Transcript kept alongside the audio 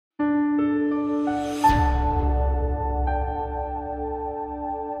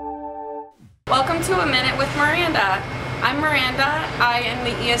Welcome to A Minute with Miranda. I'm Miranda. I am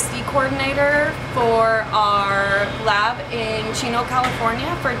the ESD coordinator for our lab in Chino,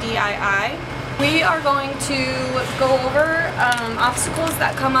 California for DII. We are going to go over obstacles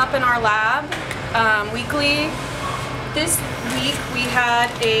that come up in our lab weekly. This week we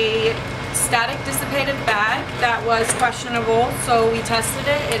had a static dissipated bag that was questionable, so we tested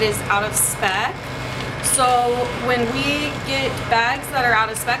it. It is out of spec. So when we get bags that are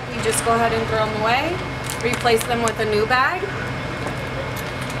out of spec, we just go ahead and throw them away, replace them with a new bag.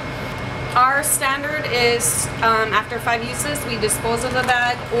 Our standard is after 5 uses, we dispose of the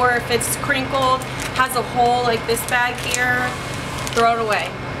bag, or if it's crinkled, has a hole like this bag here, throw it away.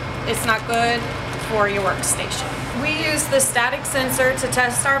 It's not good for your workstation. We use the static sensor to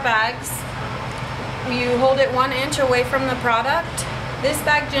test our bags. You hold it 1 inch away from the product. This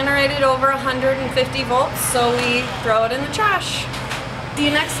bag generated over 150 volts, so we throw it in the trash. See you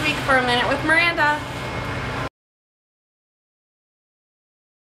next week for A Minute with Miranda.